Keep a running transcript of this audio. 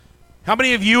How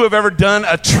many of you have ever done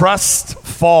a trust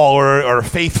fall or a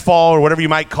faith fall or whatever you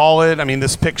might call it? I mean,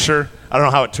 this picture, I don't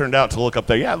know how it turned out to look up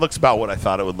there. Yeah, it looks about what I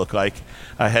thought it would look like.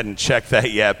 I hadn't checked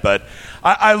that yet, but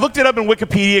I looked it up in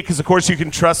Wikipedia because, of course, you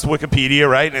can trust Wikipedia,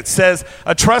 right? And it says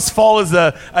a trust fall is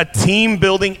a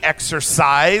team-building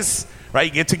exercise, right?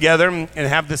 You get together and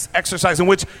have this exercise in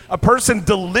which a person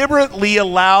deliberately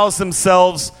allows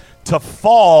themselves to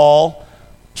fall,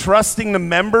 trusting the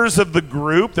members of the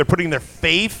group. They're putting their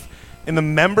faith in the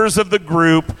members of the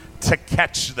group to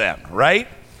catch them, right?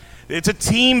 It's a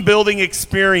team-building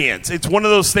experience. It's one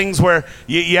of those things where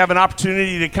you have an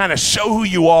opportunity to kind of show who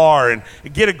you are and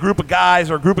get a group of guys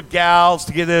or a group of gals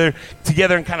together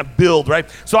and kind of build, right?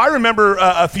 So I remember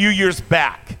a few years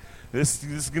back, this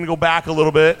is going to go back a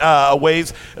little bit a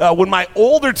ways, when my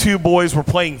older two boys were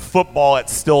playing football at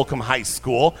Stillcomb High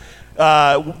School.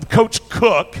 Coach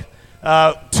Cook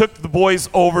took the boys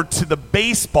over to the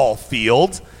baseball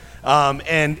field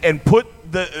and put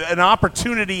an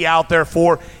opportunity out there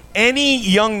for any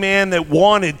young man that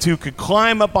wanted to could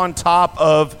climb up on top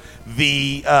of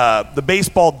the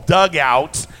baseball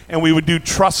dugout, and we would do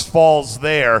trust falls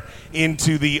there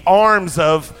into the arms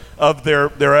of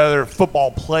their other football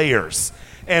players.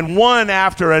 And one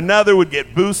after another would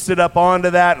get boosted up onto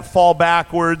that and fall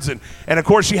backwards. And of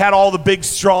course, you had all the big,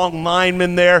 strong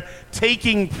linemen there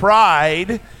taking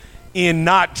pride in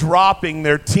not dropping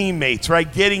their teammates,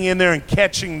 right? Getting in there and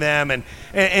catching them. And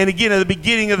again, at the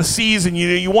beginning of the season,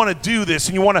 you want to do this,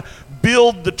 and you want to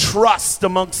build the trust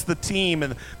amongst the team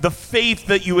and the faith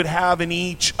that you would have in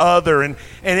each other. And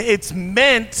it's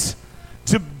meant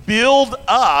to build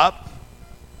up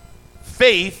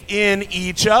faith in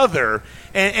each other.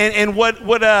 And what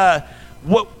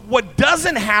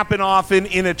doesn't happen often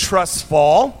in a trust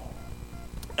fall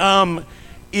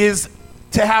is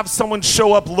to have someone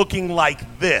show up looking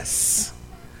like this,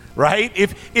 right?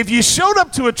 If you showed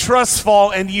up to a trust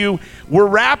fall and you were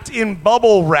wrapped in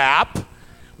bubble wrap,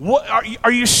 what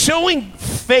are you showing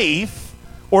faith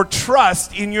or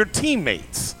trust in your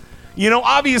teammates? You know,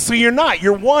 obviously you're not.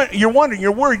 You're wondering,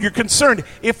 you're worried, you're concerned.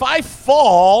 If I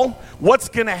fall, what's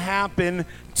going to happen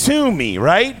to me,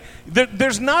 right?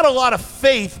 There's not a lot of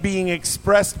faith being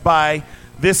expressed by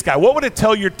this guy. What would it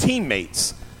tell your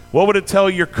teammates? What would it tell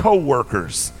your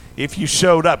coworkers if you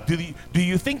showed up? Do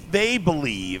you think they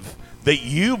believe that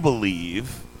you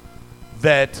believe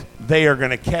that they are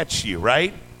going to catch you,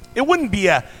 right? It wouldn't be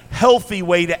a healthy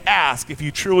way to ask if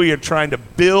you truly are trying to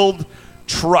build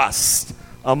trust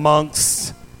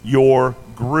amongst your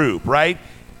group, right?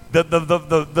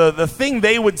 The thing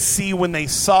they would see when they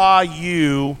saw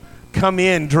you come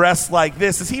in dressed like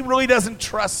this is he really doesn't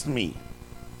trust me.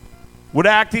 Would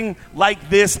acting like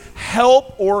this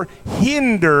help or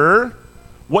hinder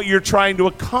what you're trying to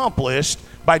accomplish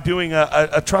by doing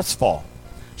a trust fall?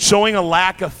 Showing a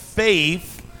lack of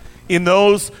faith in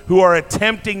those who are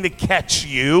attempting to catch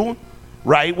you,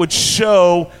 right, would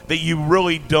show that you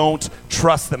really don't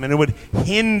trust them. And it would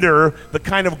hinder the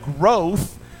kind of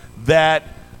growth that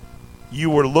you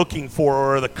were looking for,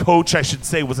 or the coach, I should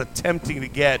say, was attempting to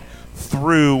get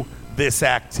through this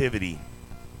activity.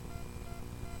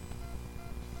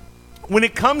 When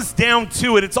it comes down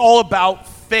to it, it's all about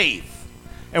faith.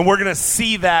 And we're going to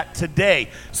see that today.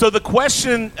 So the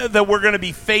question that we're going to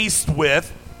be faced with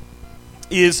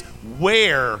is,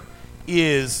 where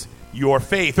is your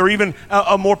faith? Or even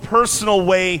a more personal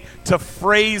way to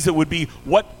phrase it would be,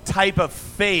 what type of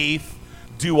faith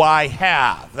do I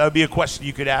have? That would be a question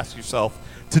you could ask yourself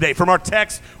today. From our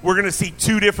text, we're going to see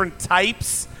two different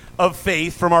types of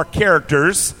faith from our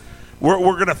characters. We're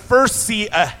going to first see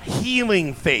a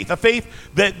healing faith, a faith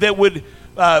that would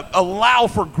allow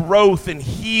for growth and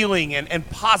healing and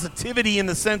positivity in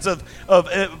the sense of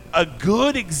a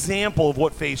good example of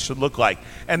what faith should look like.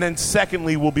 And then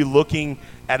secondly, we'll be looking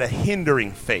at a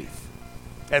hindering faith,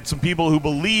 at some people who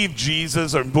believe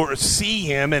Jesus or see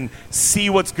him and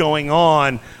see what's going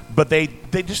on, but they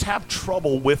just have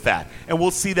trouble with that. And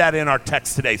we'll see that in our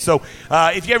text today. So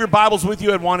if you have your Bibles with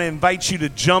you, I'd want to invite you to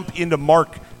jump into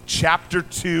Mark chapter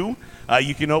 2.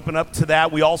 You can open up to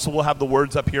that. We also will have the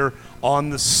words up here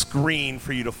on the screen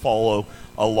for you to follow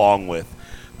along with.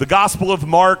 The Gospel of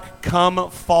Mark, come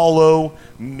follow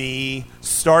me,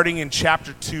 starting in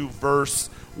chapter 2, verse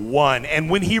 1. And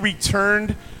when he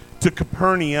returned to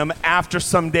Capernaum after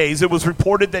some days, it was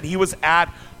reported that he was at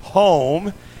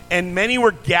home, and many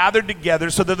were gathered together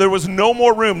so that there was no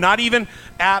more room, not even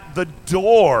at the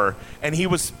door. And he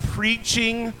was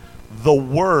preaching the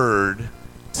word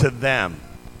to them.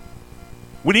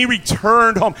 When he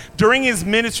returned home, during his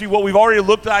ministry, what we've already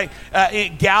looked at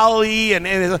in Galilee,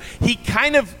 and he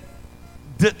kind of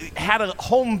had a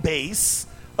home base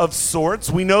of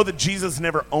sorts. We know that Jesus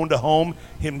never owned a home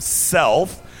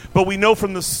himself, but we know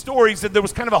from the stories that there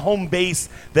was kind of a home base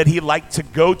that he liked to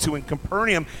go to in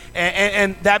Capernaum,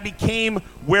 and that became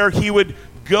where he would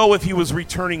go if he was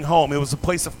returning home. It was a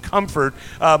place of comfort.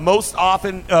 Most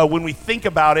often when we think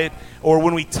about it, or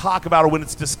when we talk about it, when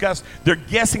it's discussed, they're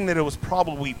guessing that it was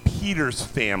probably Peter's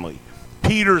family.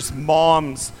 Peter's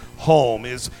mom's home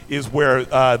is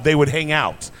where they would hang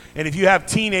out. And if you have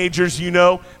teenagers, you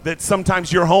know that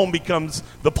sometimes your home becomes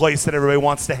the place that everybody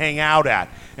wants to hang out at.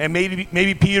 And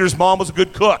maybe Peter's mom was a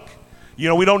good cook. You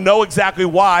know, we don't know exactly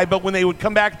why, but when they would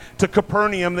come back to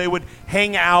Capernaum, they would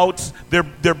hang out.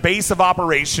 Their base of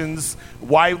operations,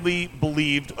 widely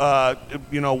believed,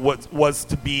 was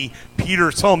to be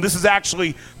Peter's home. This is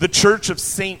actually the Church of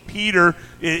St. Peter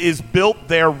is built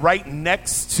there right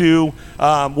next to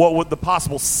what would the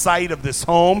possible site of this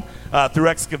home. Through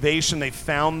excavation, they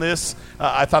found this.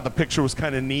 I thought the picture was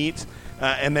kind of neat.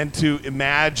 And then to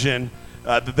imagine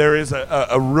that there is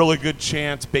a really good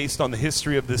chance, based on the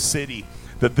history of this city,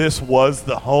 that this was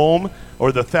the home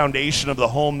or the foundation of the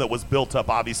home that was built up,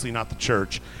 obviously not the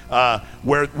church,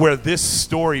 where this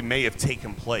story may have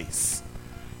taken place.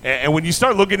 And when you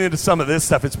start looking into some of this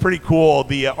stuff, it's pretty cool,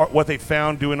 what they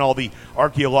found doing all the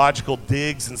archaeological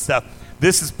digs and stuff.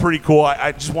 This is pretty cool.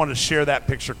 I just wanted to share that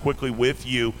picture quickly with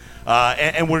you.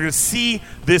 And we're going to see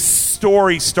this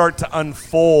story start to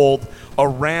unfold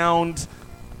around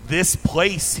this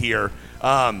place here.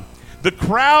 The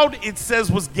crowd, it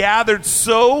says, was gathered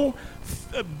so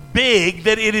big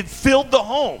that it had filled the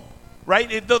home,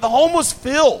 right? The home was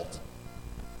filled.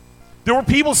 There were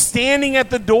people standing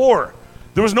at the door.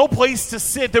 There was no place to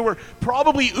sit. They were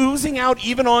probably oozing out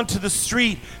even onto the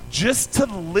street just to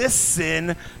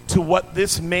listen to what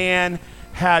this man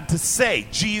had to say,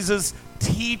 Jesus'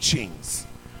 teachings.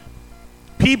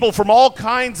 People from all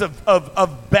kinds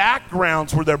of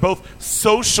backgrounds were there, both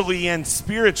socially and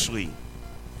spiritually.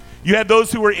 You had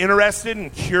those who were interested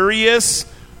and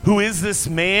curious. Who is this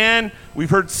man? We've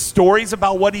heard stories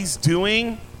about what he's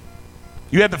doing.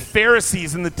 You had the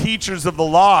Pharisees and the teachers of the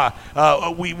law.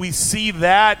 We see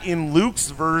that in Luke's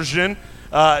version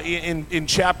in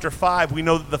chapter 5. We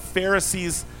know that the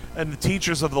Pharisees and the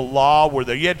teachers of the law were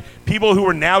there. You had people who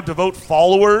were now devout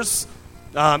followers,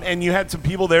 and you had some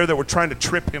people there that were trying to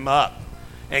trip him up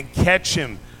and catch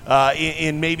him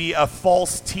in maybe a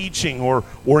false teaching or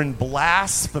in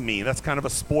blasphemy. That's kind of a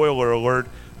spoiler alert,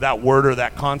 that word or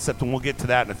that concept, and we'll get to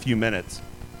that in a few minutes.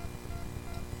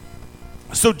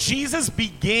 So Jesus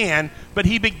began, but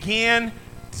he began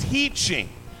teaching.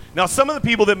 Now, some of the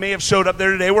people that may have showed up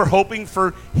there today were hoping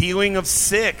for healing of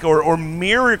sick or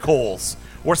miracles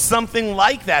or something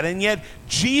like that, and yet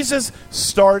Jesus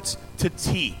starts to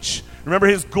teach. Remember,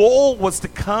 his goal was to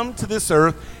come to this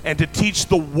earth and to teach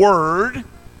the word,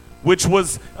 which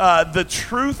was the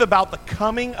truth about the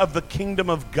coming of the kingdom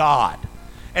of God.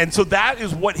 And so that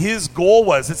is what his goal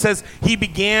was. It says he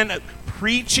began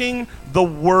preaching the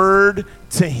word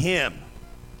to him.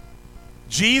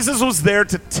 Jesus was there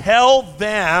to tell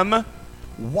them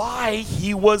why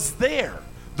he was there.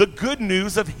 The good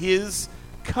news of his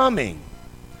coming.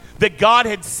 That God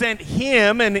had sent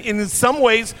him, and in some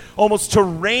ways almost to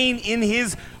reign in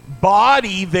his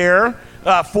body there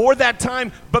for that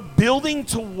time, but building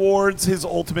towards his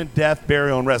ultimate death,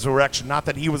 burial, and resurrection. Not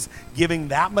that he was giving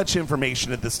that much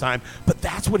information at this time, but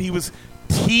that's what he was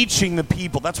teaching the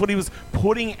people. That's what he was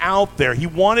putting out there. He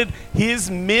wanted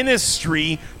his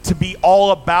ministry to be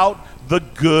all about the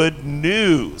good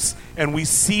news. And we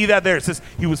see that there. It says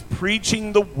he was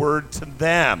preaching the word to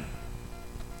them.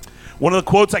 One of the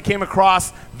quotes I came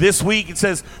across this week, it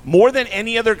says, more than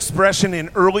any other expression in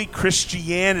early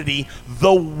Christianity,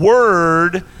 the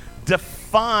word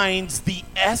defines the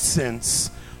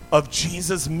essence of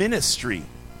Jesus' ministry.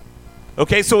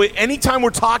 Okay, so anytime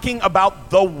we're talking about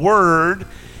the word,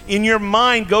 in your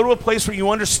mind, go to a place where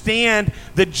you understand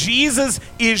that Jesus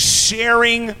is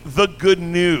sharing the good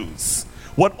news.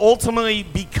 What ultimately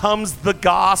becomes the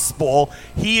gospel,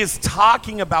 he is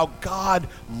talking about God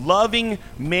loving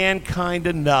mankind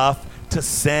enough to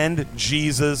send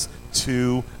Jesus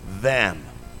to them.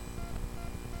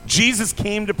 Jesus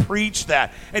came to preach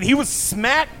that, and he was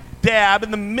smack dab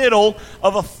in the middle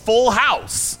of a full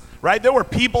house. Right? There were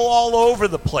people all over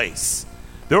the place.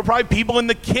 There were probably people in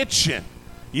the kitchen,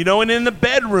 and in the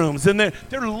bedrooms, and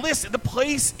they're listening. The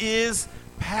place is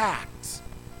packed.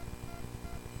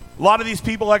 A lot of these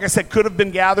people, like I said, could have been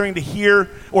gathering to hear,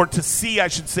 or to see, I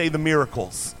should say, the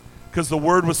miracles, because the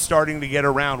word was starting to get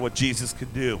around what Jesus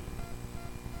could do.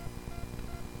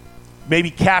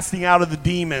 Maybe casting out of the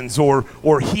demons or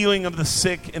healing of the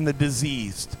sick and the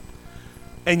diseased.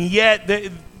 And yet,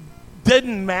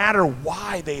 didn't matter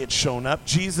why they had shown up.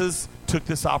 Jesus took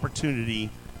this opportunity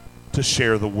to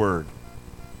share the word.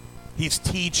 He's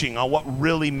teaching on what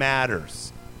really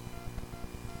matters.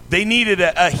 They needed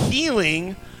a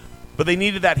healing, but they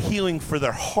needed that healing for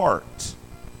their heart.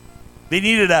 They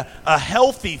needed a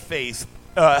healthy faith,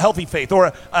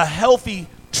 or a healthy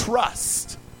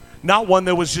trust, not one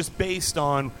that was just based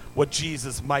on what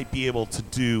Jesus might be able to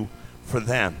do for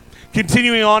them.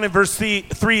 Continuing on in verse 3,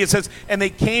 it says, and they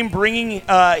came bringing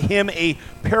him a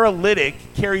paralytic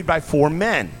carried by 4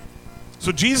 men.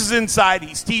 So Jesus is inside,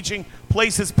 he's teaching,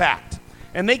 place is packed.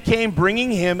 And they came bringing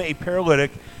him a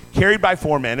paralytic carried by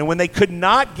 4 men. And when they could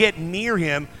not get near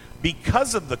him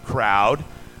because of the crowd,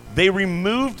 they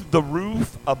removed the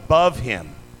roof above him.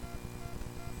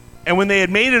 And when they had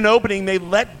made an opening, they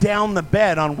let down the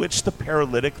bed on which the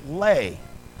paralytic lay.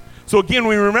 So again,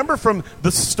 we remember from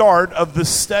the start of the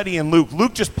study in Luke,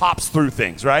 Luke just pops through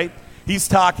things, right? He's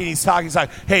talking. He's like,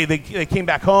 hey, they came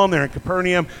back home. They're in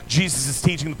Capernaum. Jesus is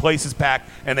teaching. The place is packed.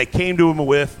 And they came to him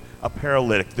with a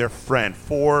paralytic, their friend,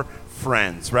 4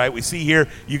 friends, right? We see here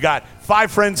you got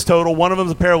 5 friends total. One of them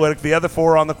is a paralytic. The other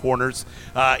 4 are on the corners.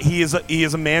 He is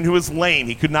a man who is lame.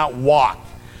 He could not walk,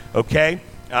 okay?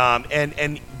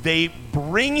 And they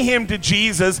bring him to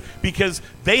Jesus because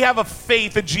they have a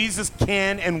faith that Jesus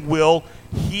can and will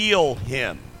heal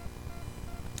him.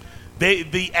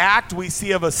 The act we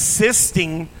see of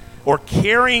assisting or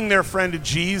carrying their friend to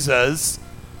Jesus,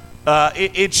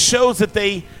 it shows that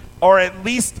they are at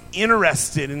least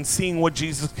interested in seeing what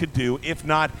Jesus could do, if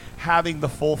not having the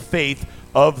full faith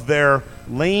of their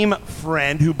lame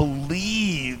friend who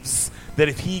believes that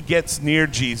if he gets near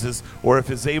Jesus or if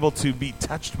is able to be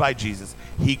touched by Jesus,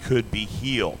 he could be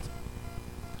healed.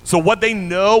 So what they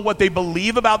know, what they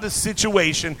believe about this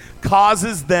situation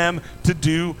causes them to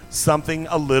do something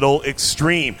a little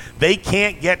extreme. They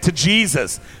can't get to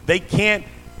Jesus. They can't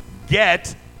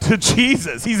get to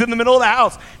Jesus. He's in the middle of the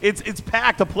house. It's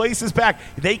packed. The place is packed.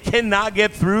 They cannot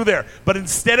get through there. But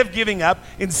instead of giving up,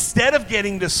 instead of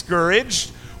getting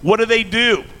discouraged, what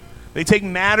do? They take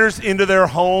matters into their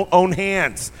own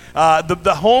hands.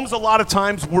 The homes a lot of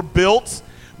times were built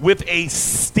with a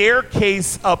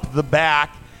staircase up the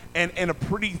back and a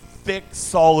pretty thick,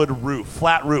 solid roof,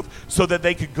 flat roof, so that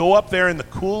they could go up there in the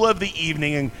cool of the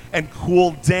evening and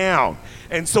cool down.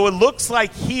 And so it looks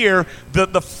like here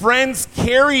the friends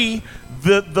carry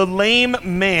the lame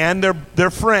man, their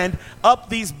friend, up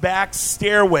these back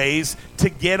stairways to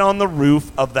get on the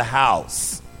roof of the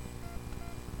house.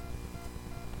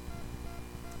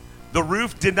 The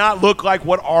roof did not look like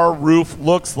what our roof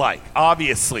looks like,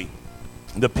 obviously.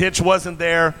 The pitch wasn't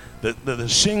there. The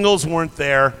shingles weren't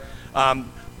there.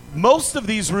 Most of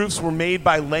these roofs were made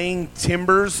by laying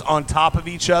timbers on top of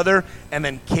each other and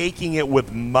then caking it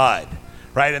with mud,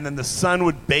 right? And then the sun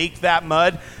would bake that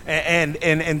mud.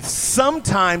 And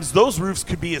sometimes those roofs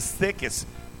could be as thick as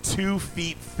 2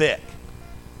 feet thick.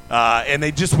 And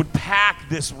they just would pack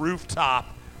this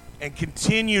rooftop and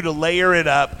continue to layer it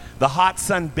up, the hot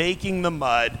sun baking the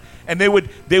mud, and they would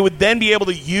then be able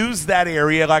to use that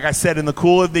area, like I said, in the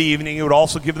cool of the evening. It would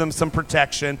also give them some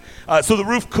protection. So the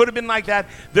roof could have been like that.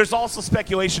 There's also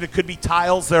speculation it could be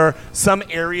tiles. There are some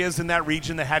areas in that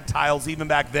region that had tiles even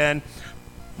back then.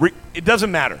 It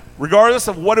doesn't matter. Regardless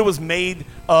of what it was made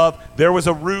of, there was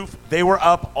a roof. They were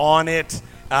up on it,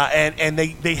 and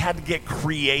they had to get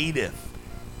creative,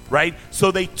 right?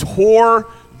 So they tore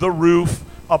the roof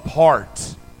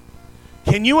apart.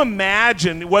 Can you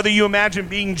imagine, whether you imagine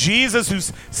being Jesus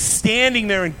who's standing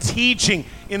there and teaching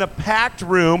in a packed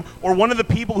room, or one of the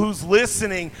people who's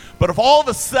listening, but if all of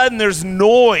a sudden there's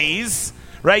noise,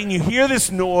 right, and you hear this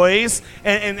noise,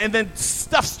 and then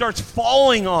stuff starts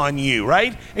falling on you,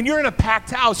 right, and you're in a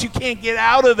packed house, you can't get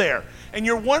out of there, and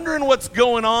you're wondering what's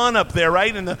going on up there,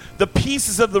 right, and the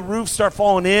pieces of the roof start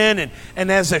falling in, and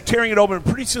as they're tearing it open,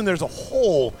 pretty soon there's a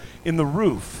hole in the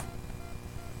roof.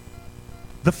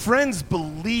 The friends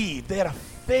believed, they had a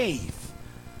faith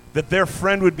that their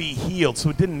friend would be healed, so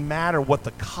it didn't matter what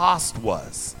the cost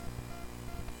was.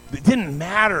 It didn't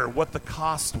matter what the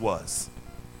cost was,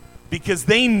 because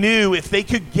they knew if they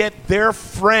could get their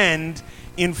friend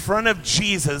in front of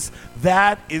Jesus,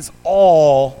 that is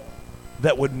all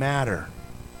that would matter.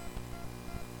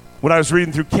 When I was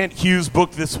reading through Kent Hughes' book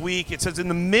this week, it says, in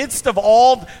the midst of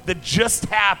all that just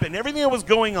happened, everything that was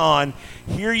going on,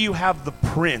 here you have the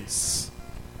prince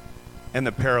and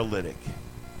the paralytic.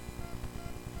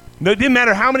 No, it didn't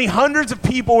matter how many hundreds of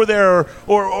people were there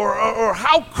or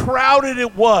how crowded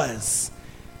it was.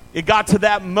 It got to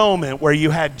that moment where you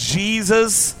had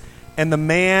Jesus and the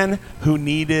man who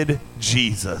needed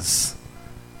Jesus.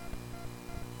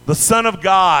 The Son of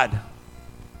God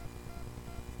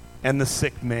and the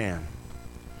sick man.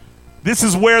 This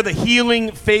is where the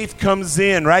healing faith comes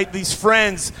in, right? These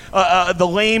friends, the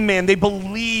lame man, they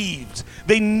believed.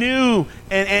 They knew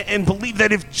and believed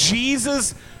that if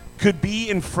Jesus could be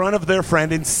in front of their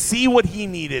friend and see what he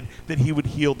needed, that he would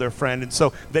heal their friend. And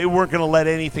so they weren't going to let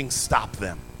anything stop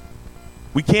them.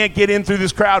 We can't get in through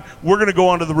this crowd. We're going to go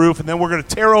onto the roof, and then we're going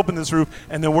to tear open this roof,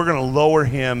 and then we're going to lower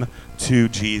him to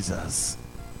Jesus.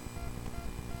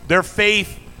 Their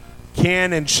faith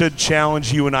can and should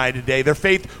challenge you and I today. Their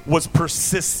faith was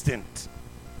persistent.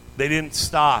 They didn't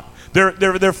stop.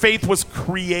 Their faith was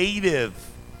creative.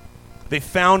 They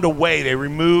found a way. They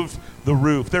removed the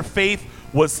roof. Their faith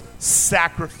was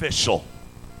sacrificial.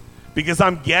 Because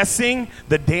I'm guessing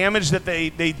the damage that they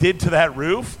did to that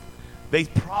roof, they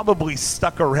probably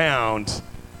stuck around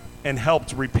and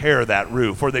helped repair that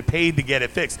roof, or they paid to get it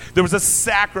fixed. There was a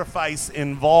sacrifice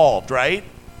involved, right?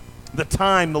 The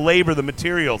time, the labor, the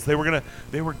materials, they were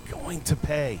going to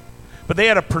pay. But they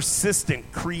had a persistent,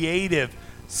 creative,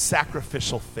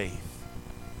 sacrificial faith.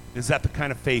 Is that the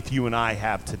kind of faith you and I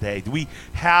have today? Do we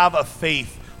have a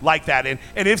faith like that? And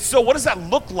if so, what does that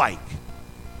look like?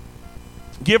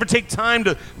 Do you ever take time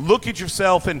to look at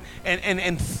yourself and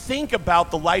think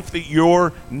about the life that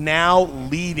you're now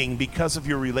leading because of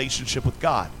your relationship with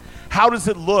God? How does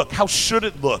it look? How should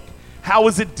it look? How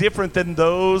is it different than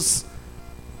those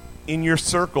in your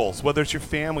circles, whether it's your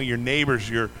family, your neighbors,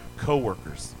 your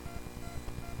coworkers?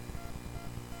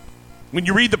 When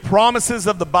you read the promises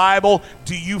of the Bible,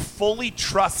 do you fully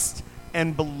trust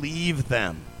and believe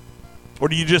them? Or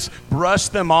do you just brush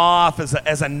them off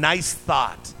as a nice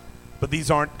thought? But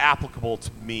these aren't applicable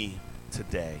to me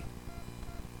today.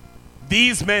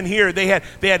 These men here, they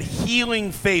had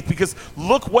healing faith, because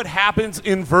look what happens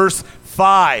in verse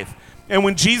 5. And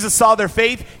when Jesus saw their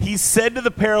faith, he said to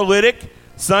the paralytic,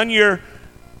 "Son, you're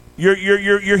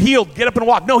healed. Get up and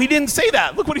walk." No, he didn't say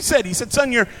that. Look what he said. He said,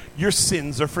 "Son, your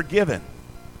sins are forgiven."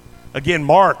 Again,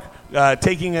 Mark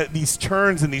taking these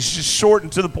turns and these just short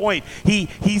and to the point.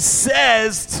 He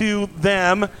says to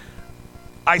them,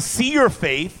 "I see your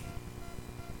faith."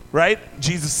 Right?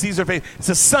 Jesus sees their faith. He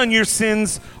says, "Son, your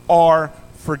sins are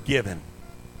forgiven."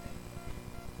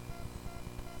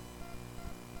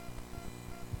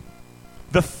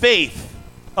 The faith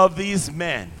of these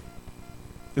men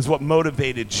is what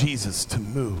motivated Jesus to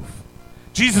move.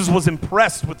 Jesus was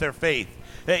impressed with their faith.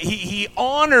 He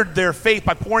honored their faith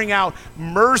by pouring out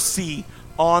mercy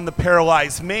on the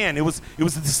paralyzed man. It was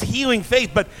this healing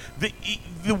faith, but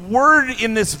the word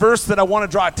in this verse that I want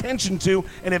to draw attention to,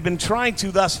 and have been trying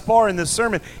to thus far in this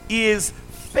sermon, is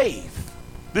faith.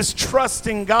 This trust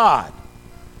in God.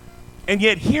 And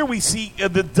yet here we see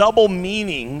the double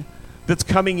meaning that's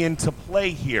coming into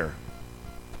play here.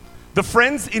 The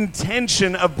friend's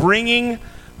intention of bringing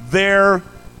their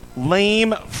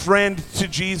lame friend to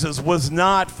Jesus was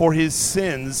not for his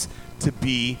sins to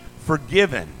be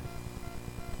forgiven.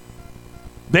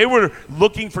 They were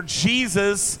looking for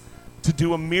Jesus to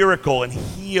do a miracle and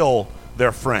heal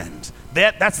their friend.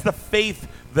 That's the faith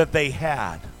that they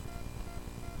had.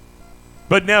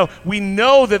 But now we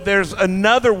know that there's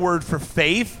another word for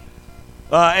faith,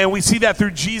 and we see that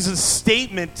through Jesus'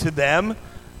 statement to them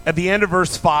at the end of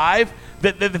verse 5,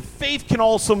 that the faith can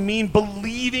also mean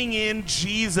believing in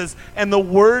Jesus and the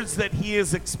words that he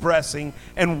is expressing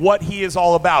and what he is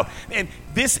all about. And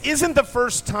this isn't the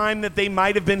first time that they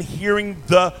might have been hearing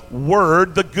the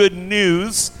word, the good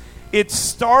news. It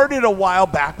started a while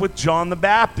back with John the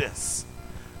Baptist.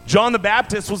 John the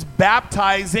Baptist was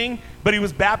baptizing, but he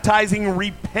was baptizing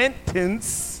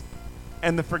repentance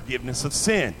and the forgiveness of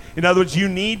sin. In other words, you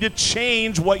need to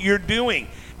change what you're doing.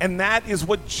 And that is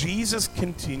what Jesus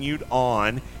continued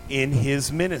on in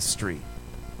his ministry.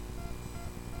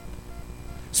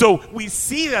 So we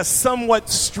see a somewhat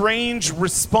strange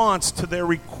response to their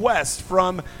request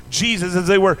from Jesus, as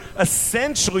they were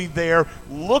essentially there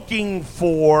looking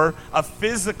for a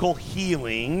physical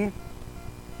healing.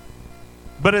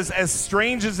 But as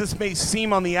strange as this may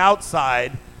seem on the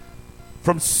outside,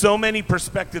 from so many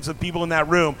perspectives of people in that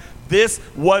room, this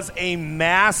was a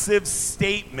massive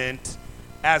statement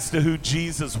as to who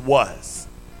Jesus was.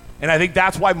 And I think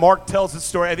that's why Mark tells this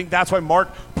story. I think that's why Mark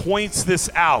points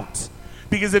this out.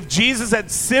 Because if Jesus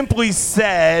had simply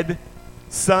said,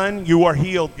 "Son, you are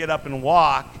healed, get up and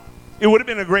walk," it would have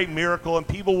been a great miracle, and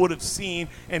people would have seen,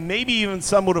 and maybe even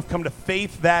some would have come to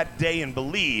faith that day and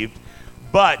believed.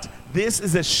 But this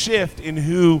is a shift in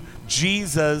who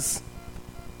Jesus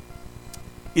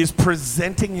is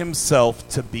presenting himself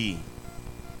to be.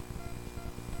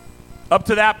 Up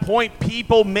to that point,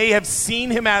 people may have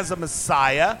seen him as a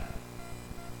Messiah.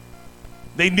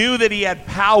 They knew that he had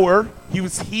power. He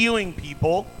was healing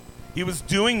people. He was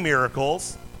doing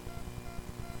miracles.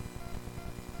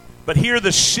 But here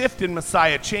the shift in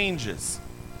Messiah changes.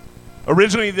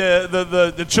 Originally,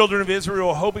 the children of Israel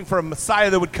were hoping for a Messiah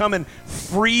that would come and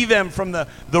free them from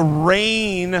the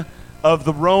reign of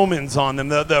the Romans on them,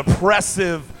 the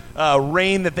oppressive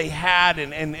reign that they had,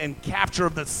 and capture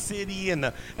of the city and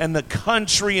the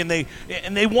country, and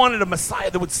they wanted a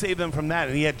Messiah that would save them from that.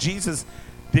 And yet Jesus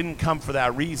didn't come for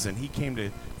that reason. He came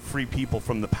to free people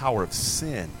from the power of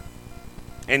sin.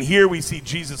 And here we see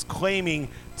Jesus claiming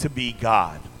to be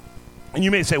God. And you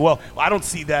may say, well, I don't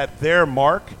see that there,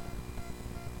 Mark.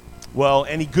 Well,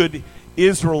 any good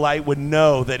Israelite would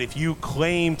know that if you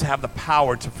claim to have the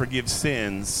power to forgive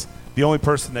sins, the only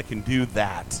person that can do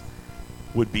that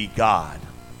would be God.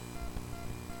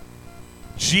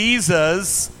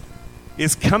 Jesus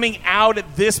is coming out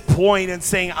at this point and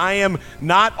saying, I am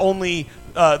not only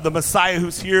the Messiah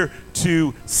who's here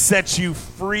to set you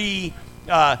free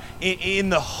in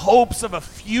the hopes of a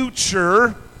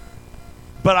future,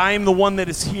 but I am the one that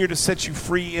is here to set you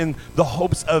free in the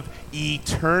hopes of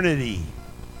eternity.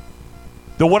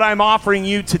 That what I'm offering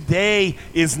you today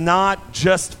is not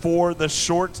just for the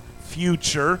short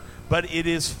future, but it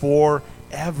is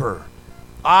forever.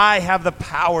 I have the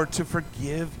power to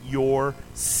forgive your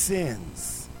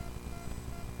sins.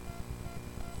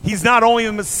 He's not only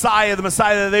the Messiah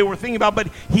that they were thinking about, but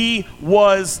he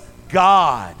was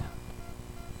God.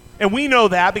 And we know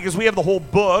that because we have the whole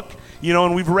book,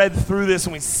 and we've read through this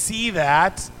and we see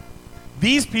that.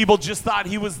 These people just thought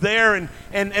he was there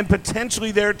and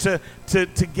potentially there to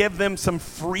give them some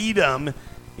freedom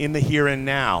in the here and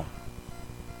now.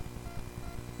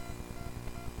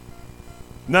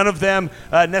 None of them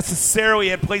necessarily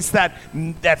had placed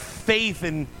that faith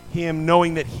in him,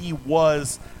 knowing that he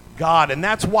was God. And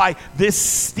that's why this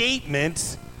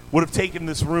statement would have taken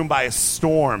this room by a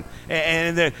storm.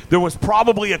 And there was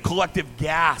probably a collective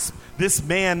gasp. This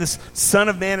man, this Son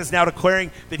of Man, is now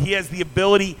declaring that he has the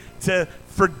ability to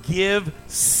forgive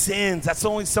sins. That's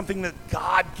only something that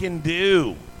God can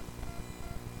do.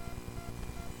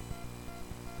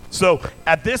 So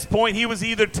at this point, he was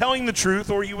either telling the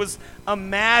truth or he was a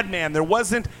madman. There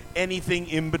wasn't anything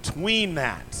in between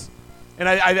that. And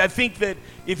I think that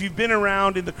if you've been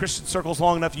around in the Christian circles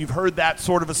long enough, you've heard that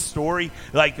sort of a story.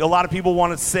 Like, a lot of people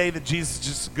want to say that Jesus is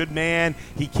just a good man.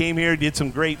 He came here, did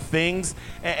some great things.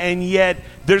 And yet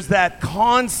there's that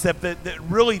concept that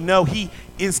really, no, he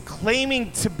is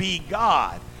claiming to be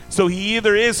God. So he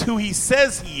either is who he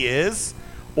says he is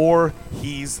or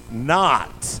he's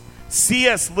not.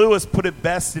 C.S. Lewis put it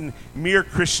best in Mere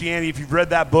Christianity, if you've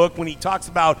read that book, when he talks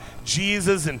about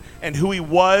Jesus and who he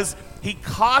was. He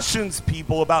cautions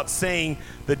people about saying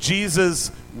that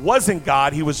Jesus wasn't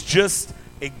God. He was just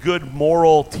a good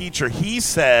moral teacher. He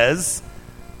says,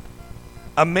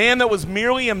 a man that was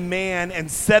merely a man and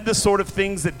said the sort of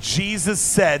things that Jesus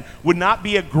said would not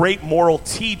be a great moral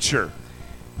teacher.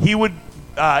 He would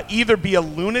either be a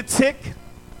lunatic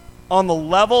on the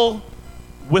level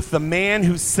with the man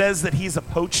who says that he's a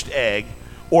poached egg,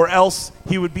 or else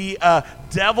he would be a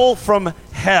devil from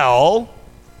hell.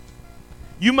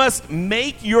 You must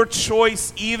make your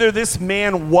choice. Either this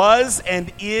man was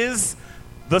and is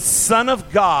the Son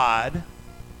of God,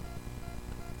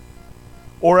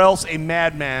 or else a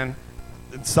madman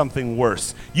and something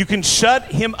worse. You can shut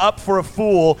him up for a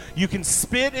fool, you can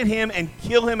spit at him and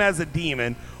kill him as a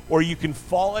demon, or you can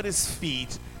fall at his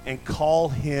feet and call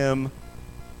him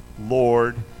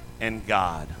Lord and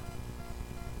God.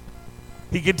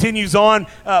 He continues on,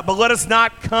 but let us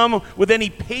not come with any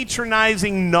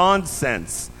patronizing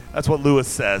nonsense. That's what Lewis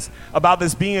says about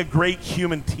this being a great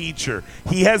human teacher.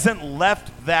 He hasn't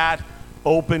left that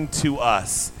open to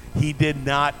us. He did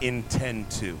not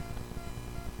intend to.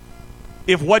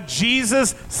 If what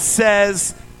Jesus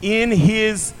says in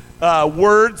his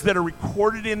words that are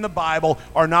recorded in the Bible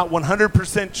are not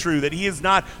 100% true, that he is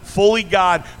not fully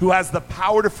God who has the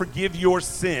power to forgive your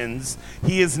sins,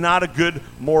 he is not a good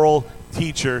moral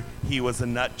teacher. He was a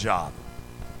nut job.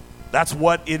 That's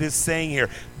what it is saying here.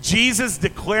 Jesus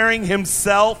declaring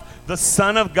himself the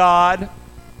Son of God,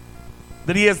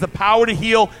 that he has the power to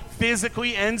heal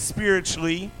physically and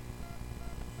spiritually.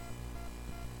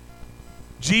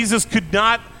 Jesus could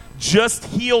not just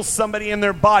heal somebody in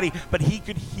their body, but he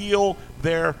could heal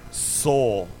their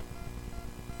soul.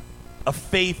 A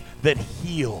faith that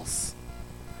heals.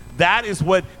 That is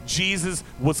what Jesus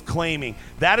was claiming.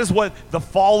 That is what the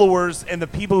followers and the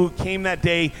people who came that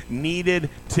day needed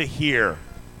to hear.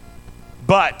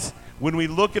 But when we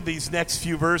look at these next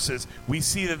few verses, we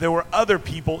see that there were other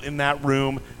people in that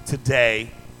room today.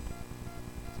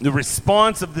 The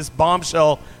response of this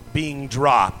bombshell being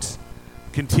dropped,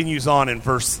 Continues on in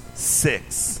verse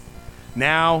 6.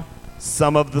 Now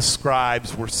some of the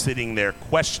scribes were sitting there,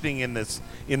 questioning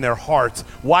in their hearts,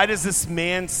 why does this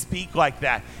man speak like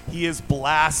that? He is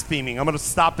blaspheming. I'm going to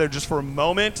stop there just for a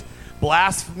moment.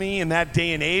 Blasphemy in that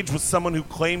day and age was someone who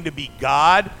claimed to be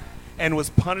God and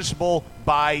was punishable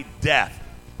by death,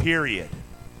 period.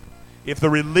 If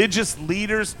the religious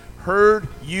leaders heard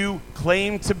you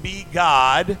claim to be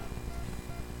God,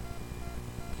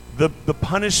 the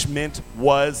punishment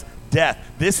was death.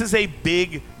 This is a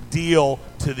big deal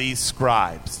to these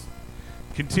scribes.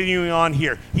 Continuing on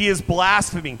here, he is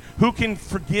blaspheming. Who can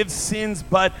forgive sins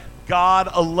but God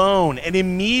alone? And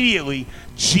immediately,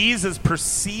 Jesus,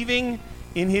 perceiving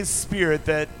in his spirit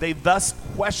that they thus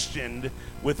questioned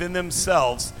within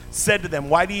themselves, said to them,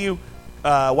 why do you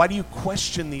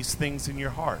question these things in your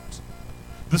heart?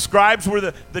 The scribes were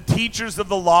the teachers of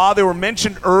the law. They were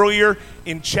mentioned earlier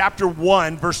in chapter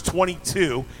 1, verse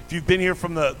 22, if you've been here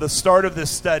from the start of this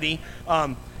study.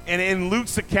 And in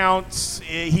Luke's accounts,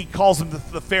 he calls them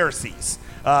the Pharisees,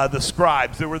 the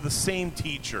scribes. They were the same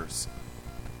teachers.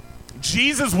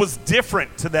 Jesus was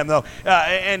different to them, though,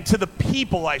 and to the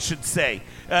people, I should say.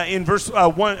 In verse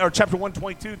 1 or chapter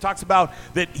 122, it talks about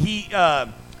that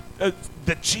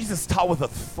that Jesus taught with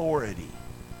authority.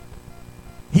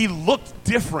 He looked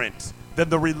different than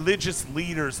the religious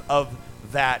leaders of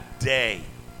that day.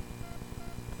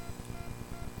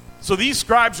 So these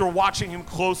scribes were watching him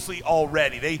closely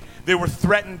already. They were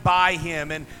threatened by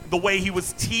him and the way he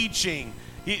was teaching.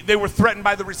 They were threatened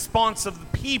by the response of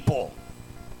the people.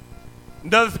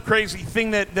 Another crazy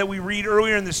thing that we read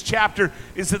earlier in this chapter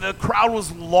is that the crowd was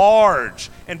large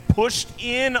and pushed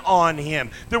in on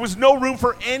him. There was no room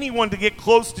for anyone to get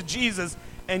close to Jesus.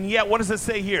 And yet, what does it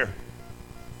say here?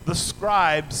 The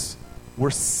scribes were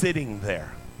sitting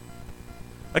there.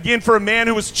 Again, for a man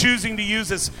who was choosing to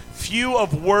use as few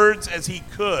of words as he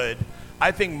could,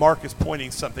 I think Mark is pointing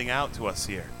something out to us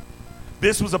here.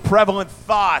 This was a prevalent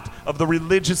thought of the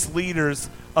religious leaders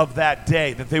of that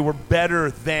day, that they were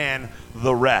better than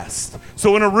the rest.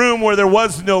 So in a room where there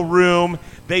was no room,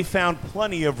 they found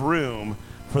plenty of room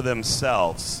for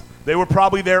themselves. They were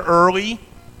probably there early,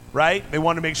 right? They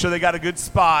wanted to make sure they got a good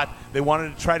spot. They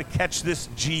wanted to try to catch this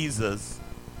Jesus.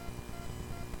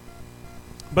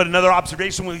 But another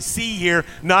observation we see here,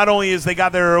 not only is they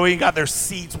got there early and got their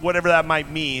seats, whatever that might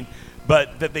mean,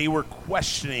 but that they were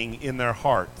questioning in their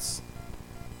hearts.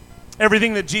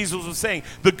 Everything that Jesus was saying,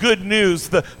 the good news,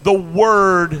 the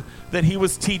word that he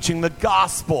was teaching, the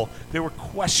gospel, they were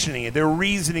questioning it. They were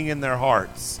reasoning in their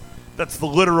hearts. That's the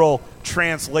literal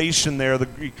translation there. The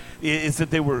Greek is that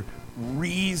they were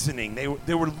reasoning.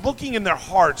 They were looking in their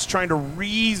hearts, trying to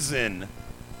reason.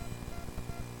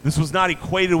 This was not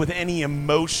equated with any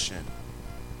emotion.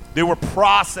 They were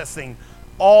processing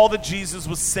all that Jesus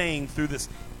was saying through this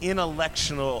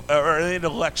intellectual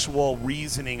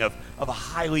reasoning of a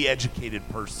highly educated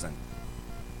person.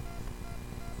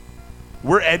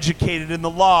 We're educated in the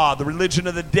law, the religion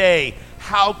of the day.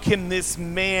 How can this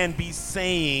man be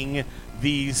saying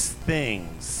these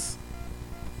things?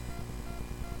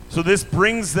 So this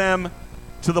brings them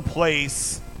to the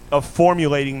place of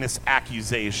formulating this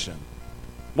accusation.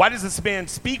 Why does this man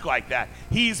speak like that?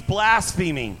 He's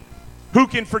blaspheming. Who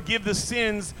can forgive the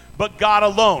sins but God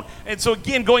alone? And so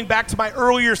again, going back to my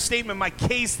earlier statement, my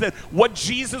case that what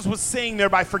Jesus was saying there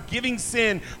by forgiving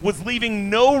sin was leaving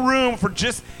no room for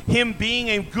just him being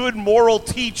a good moral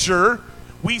teacher.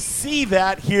 We see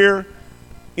that here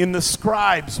in the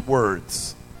scribe's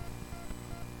words.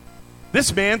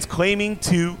 This man's claiming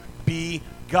to be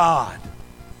God.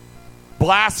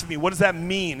 Blasphemy, what does that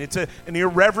mean? It's an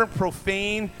irreverent,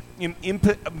 profane,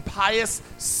 impious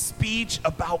speech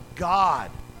about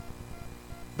God.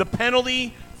 The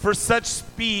penalty for such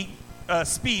speech,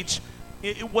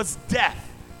 it was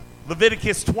death.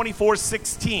 Leviticus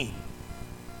 24:16.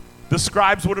 The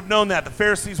scribes would have known that. The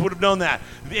Pharisees would have known that.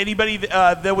 Anybody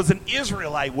that was an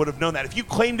Israelite would have known that. If you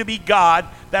claim to be God,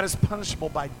 that is punishable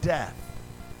by death.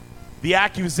 The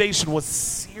accusation was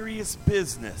serious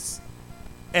business,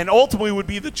 and ultimately would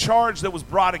be the charge that was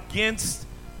brought against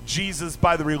Jesus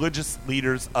by the religious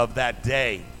leaders of that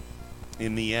day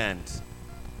in the end.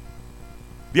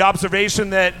 The observation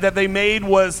that they made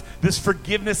was this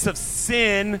forgiveness of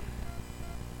sin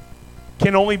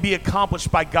can only be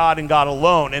accomplished by God and God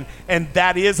alone. And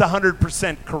that is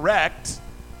 100% correct,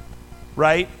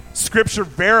 right? Scripture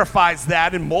verifies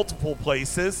that in multiple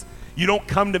places. You don't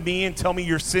come to me and tell me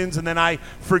your sins and then I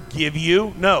forgive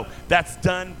you. No, that's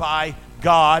done by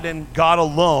God and God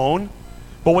alone.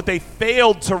 But what they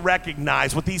failed to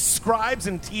recognize, what these scribes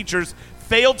and teachers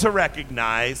failed to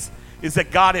recognize, is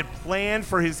that God had planned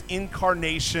for his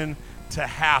incarnation to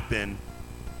happen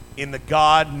in the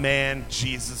God-man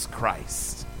Jesus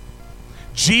Christ.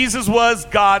 Jesus was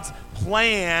God's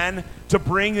plan to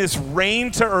bring this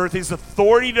reign to earth, his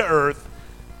authority to earth,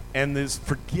 and this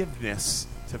forgiveness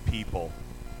to people.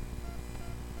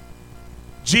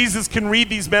 Jesus can read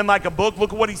these men like a book.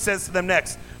 Look at what he says to them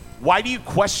next. Why do you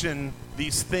question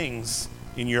these things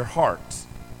in your heart?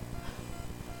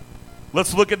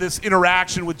 Let's look at this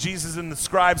interaction with Jesus and the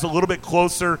scribes a little bit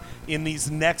closer in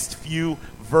these next few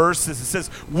verses. It says,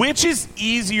 which is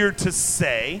easier to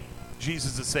say,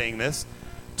 Jesus is saying this,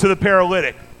 to the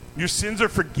paralytic, your sins are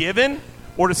forgiven,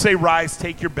 or to say, rise,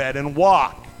 take your bed, and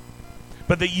walk?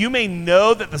 But that you may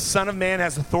know that the Son of Man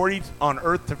has authority on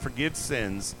earth to forgive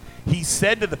sins, he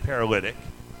said to the paralytic,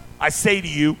 I say to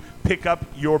you, pick up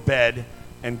your bed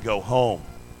and go home.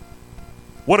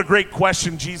 What a great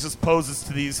question Jesus poses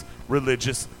to these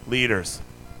religious leaders.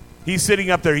 He's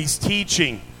sitting up there, he's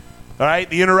teaching, all right,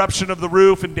 the interruption of the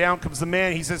roof, and down comes the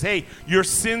man. He says, hey, your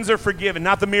sins are forgiven.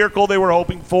 Not the miracle they were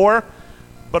hoping for,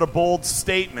 but a bold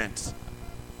statement.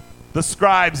 The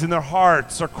scribes in their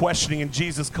hearts are questioning, and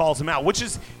Jesus calls them out. Which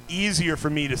is easier for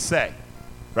me to say,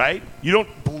 right? You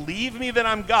don't believe me that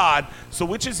I'm God, so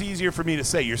which is easier for me to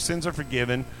say? Your sins are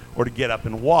forgiven, or to get up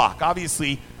and walk?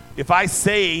 Obviously, if I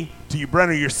say to you,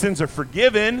 Brenner, your sins are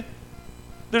forgiven,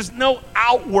 there's no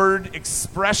outward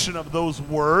expression of those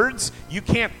words. You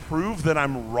can't prove that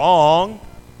I'm wrong.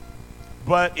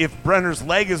 But if Brenner's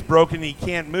leg is broken and he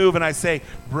can't move, and I say,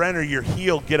 Brenner, you're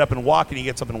healed, get up and walk, and he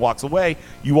gets up and walks away,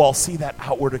 you all see that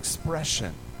outward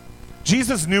expression.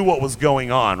 Jesus knew what was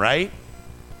going on, right?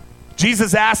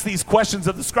 Jesus asked these questions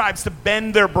of the scribes to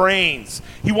bend their brains.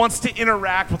 He wants to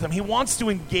interact with them. He wants to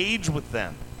engage with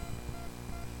them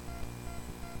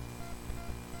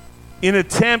in an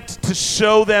attempt to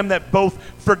show them that both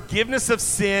forgiveness of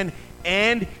sin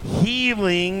and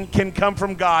healing can come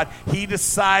from God. He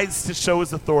decides to show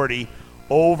his authority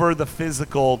over the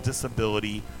physical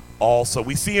disability also.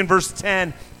 We see in verse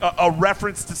 10 a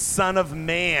reference to Son of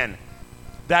Man.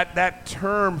 That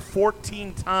term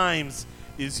 14 times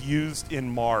is used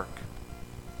in Mark.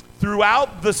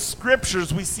 Throughout the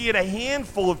scriptures, we see it a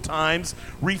handful of times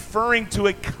referring to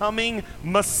a coming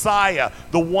Messiah,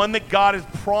 the one that God has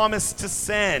promised to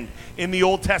send in the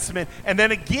Old Testament. And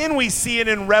then again, we see it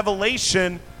in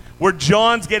Revelation, where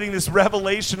John's getting this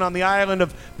revelation on the island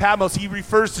of Patmos. He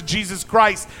refers to Jesus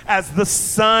Christ as the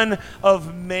Son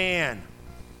of Man.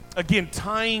 Again,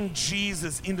 tying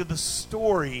Jesus into the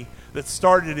story that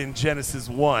started in Genesis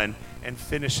 1 and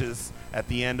finishes at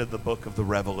the end of the book of the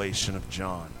Revelation of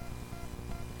John.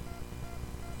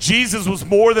 Jesus was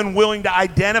more than willing to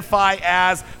identify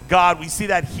as God. We see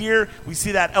that here. We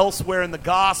see that elsewhere in the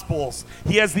Gospels.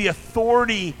 He has the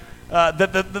authority that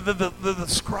the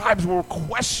scribes were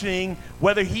questioning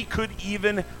whether he could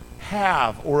even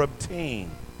have or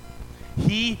obtain.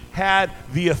 He had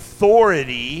the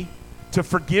authority to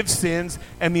forgive sins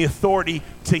and the authority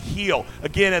to heal.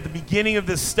 Again, at the beginning of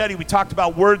this study, we talked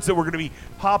about words that were going to be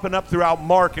popping up throughout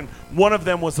Mark, and one of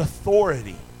them was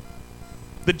authority.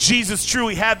 That Jesus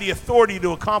truly had the authority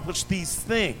to accomplish these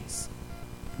things.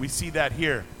 We see that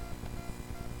here.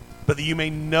 But that you may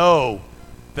know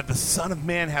that the Son of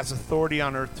Man has authority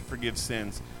on earth to forgive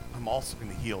sins, I'm also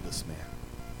going to heal this man.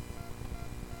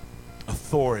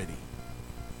 Authority.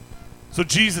 So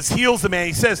Jesus heals the man.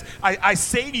 He says, I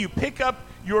say to you, pick up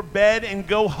your bed and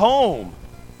go home.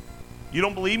 You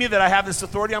don't believe me that I have this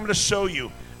authority? I'm going to show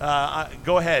you.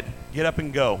 Go ahead. Get up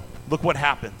and go. Look what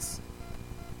happens.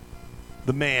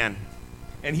 The man.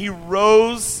 And he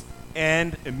rose,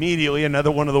 and immediately, another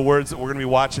one of the words that we're going to be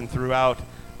watching throughout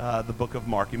the book of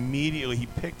Mark, immediately he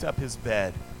picked up his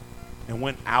bed and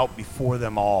went out before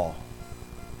them all,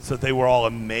 so that they were all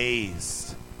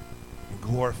amazed and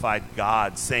glorified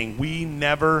God, saying, we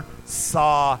never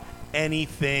saw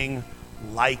anything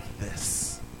like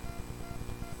this.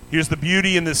 Here's the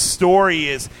beauty in this story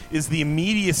is the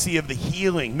immediacy of the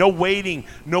healing. No waiting,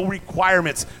 no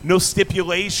requirements, no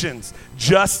stipulations,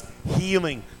 just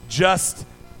healing, just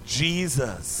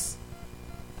Jesus.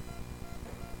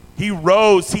 He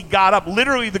rose, he got up.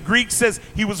 Literally, the Greek says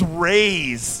he was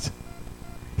raised.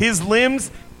 His limbs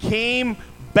came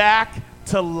back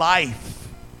to life.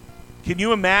 Can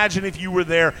you imagine if you were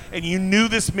there and you knew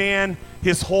this man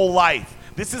his whole life?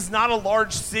 This is not a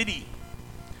large city.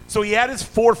 So he had his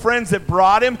 4 friends that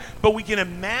brought him, but we can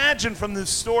imagine from this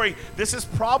story, this is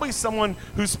probably someone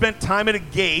who spent time at a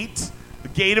gate, the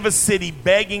gate of a city,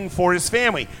 begging for his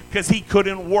family because he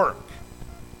couldn't work,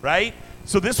 right?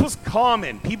 So this was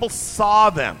common. People saw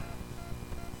them.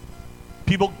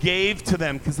 People gave to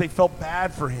them because they felt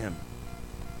bad for him.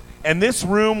 And this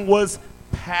room was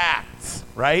packed,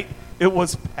 right? It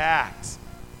was packed.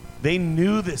 They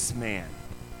knew this man.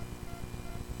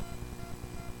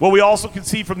 What we also can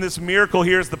see from this miracle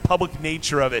here is the public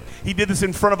nature of it. He did this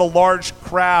in front of a large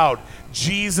crowd.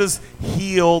 Jesus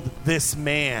healed this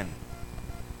man.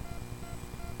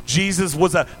 Jesus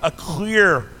was a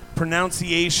clear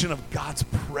pronunciation of God's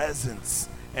presence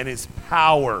and his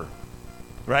power,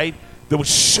 right? That was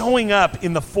showing up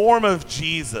in the form of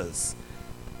Jesus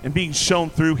and being shown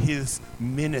through his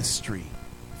ministry,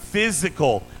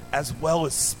 physical as well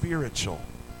as spiritual.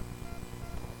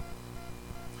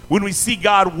 When we see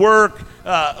God work,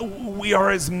 we are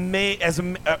I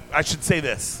should say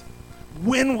this.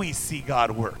 When we see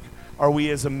God work, are we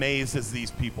as amazed as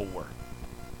these people were?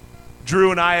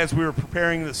 Drew and I, as we were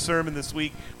preparing this sermon this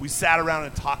week, we sat around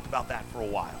and talked about that for a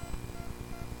while.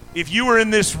 If you were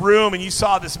in this room and you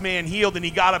saw this man healed and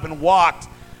he got up and walked,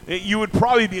 you would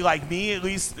probably be like me, at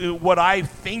least what I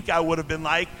think I would have been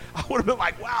like. I would have been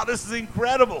like, wow, this is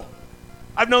incredible.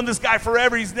 I've known this guy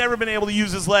forever. He's never been able to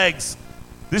use his legs.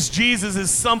 This Jesus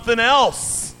is something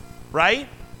else, right?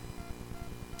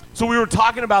 So we were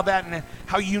talking about that and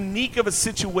how unique of a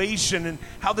situation and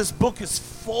how this book is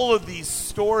full of these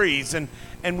stories. And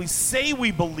we say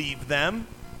we believe them,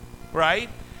 right?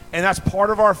 And that's part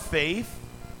of our faith.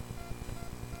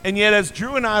 And yet as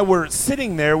Drew and I were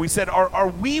sitting there, we said, are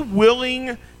we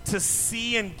willing to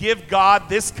see and give God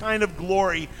this kind of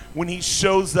glory when he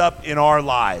shows up in our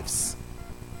lives?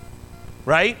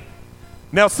 Right?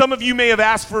 Now, some of you may have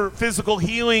asked for physical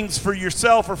healings for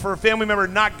yourself or for a family member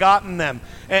and not gotten them.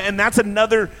 And that's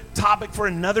another topic for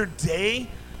another day.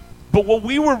 But what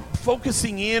we were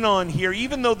focusing in on here,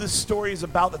 even though this story is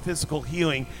about the physical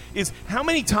healing, is how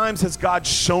many times has God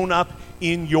shown up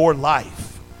in your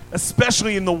life,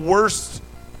 especially in the worst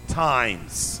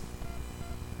times?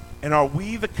 And are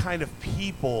we the kind of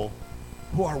people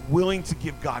who are willing to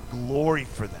give God glory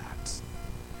for that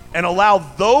and allow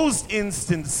those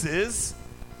instances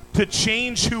to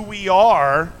change who we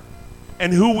are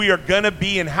and who we are going to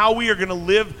be and how we are going to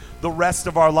live the rest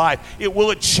of our life? Will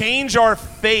it change our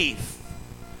faith,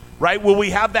 right? Will we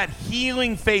have that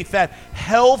healing faith, that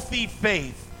healthy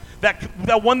faith,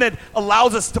 that one that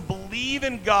allows us to believe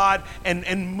in God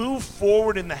and move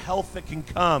forward in the health that can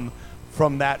come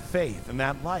from that faith and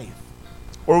that life?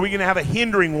 Or are we going to have a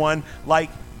hindering one like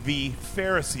the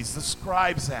Pharisees, the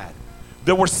scribes had,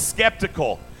 that were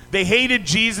skeptical? They hated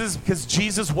Jesus because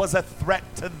Jesus was a threat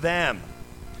to them.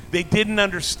 They didn't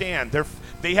understand.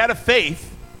 They had a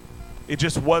faith. It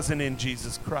just wasn't in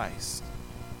Jesus Christ.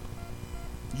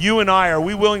 You and I, are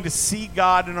we willing to see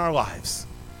God in our lives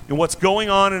and what's going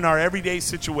on in our everyday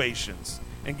situations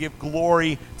and give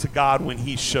glory to God when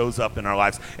he shows up in our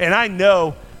lives? And I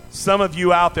know some of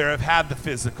you out there have had the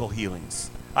physical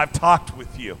healings. I've talked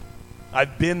with you.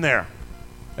 I've been there.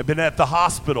 I've been at the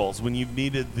hospitals when you've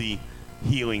needed the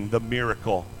healing, the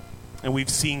miracle, and we've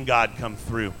seen God come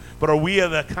through. But are we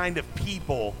the kind of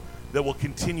people that will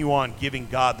continue on giving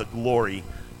God the glory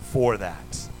for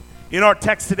that? In our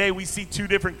text today, we see two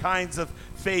different kinds of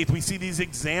faith. We see these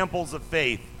examples of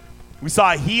faith. We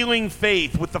saw a healing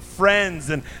faith with the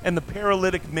friends and the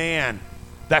paralytic man,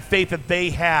 that faith that they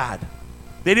had.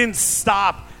 They didn't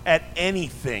stop at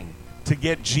anything to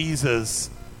get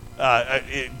Jesus,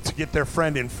 to get their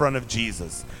friend in front of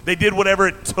Jesus. They did whatever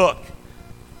it took.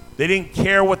 They didn't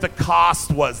care what the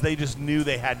cost was. They just knew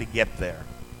they had to get there.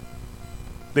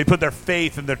 They put their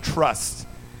faith and their trust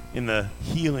in the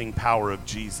healing power of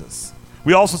Jesus.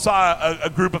 We also saw a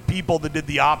group of people that did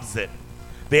the opposite.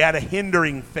 They had a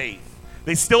hindering faith.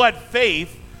 They still had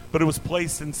faith, but it was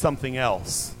placed in something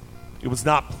else. It was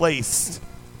not placed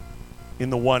in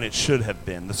the one it should have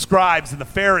been. The scribes and the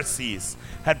Pharisees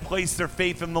had placed their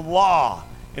faith in the law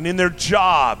and in their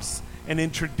jobs and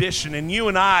in tradition. And you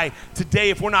and I,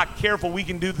 today, if we're not careful, we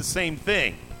can do the same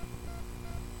thing.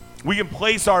 We can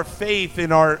place our faith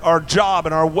in our job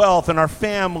and our wealth and our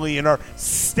family and our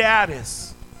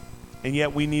status. And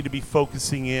yet we need to be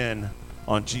focusing in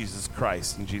on Jesus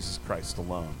Christ and Jesus Christ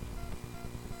alone.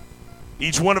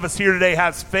 Each one of us here today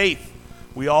has faith.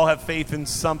 We all have faith in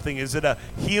something. Is it a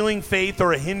healing faith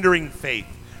or a hindering faith?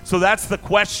 So that's the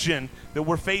question that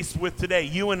we're faced with today.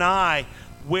 You and I,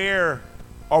 where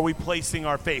are we placing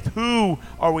our faith? Who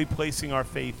are we placing our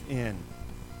faith in?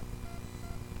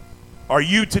 Are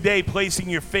you today placing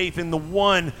your faith in the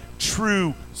one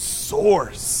true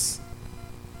source?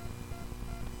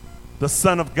 The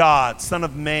Son of God, Son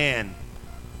of Man,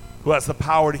 who has the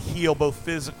power to heal both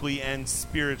physically and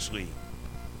spiritually.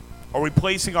 Are we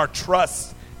placing our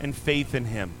trust and faith in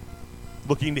him,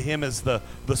 looking to him as the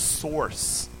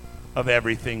source of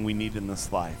everything we need in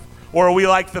this life? Or are we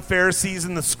like the Pharisees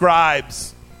and the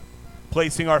scribes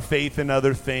placing our faith in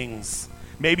other things.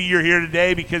 Maybe you're here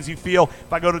today because you feel,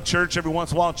 if I go to church every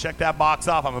once in a while and check that box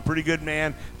off, I'm a pretty good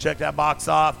man, check that box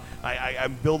off.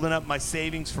 I'm building up my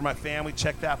savings for my family,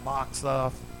 check that box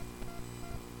off.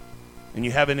 And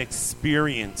you haven't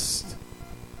experienced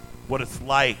what it's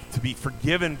like to be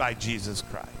forgiven by Jesus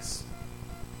Christ,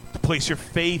 to place your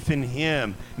faith in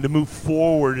him, and to move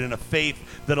forward in a faith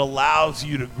that allows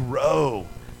you to grow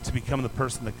to become the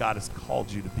person that God has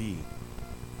called you to be.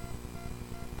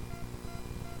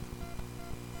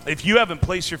 If you haven't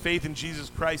placed your faith in Jesus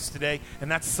Christ today,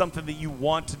 and that's something that you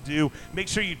want to do, make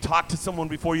sure you talk to someone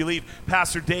before you leave.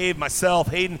 Pastor Dave, myself,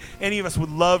 Hayden, any of us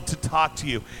would love to talk to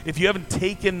you. If you haven't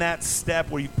taken that step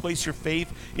where you place your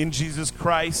faith in Jesus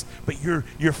Christ, but you're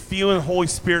feeling the Holy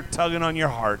Spirit tugging on your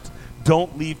heart,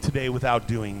 don't leave today without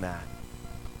doing that.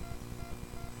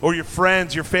 Or your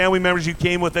friends, your family members you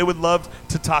came with, they would love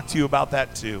to talk to you about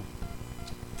that too.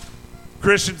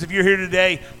 Christians, if you're here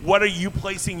today, what are you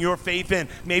placing your faith in?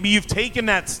 Maybe you've taken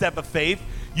that step of faith.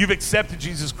 You've accepted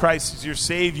Jesus Christ as your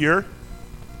Savior,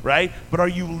 right? But are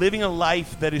you living a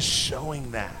life that is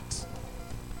showing that?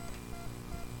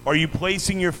 Are you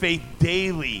placing your faith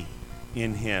daily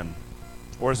in him?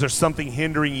 Or is there something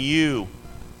hindering you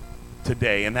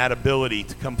today in that ability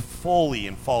to come fully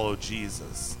and follow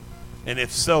Jesus? And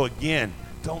if so, again,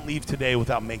 don't leave today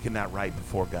without making that right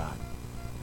before God.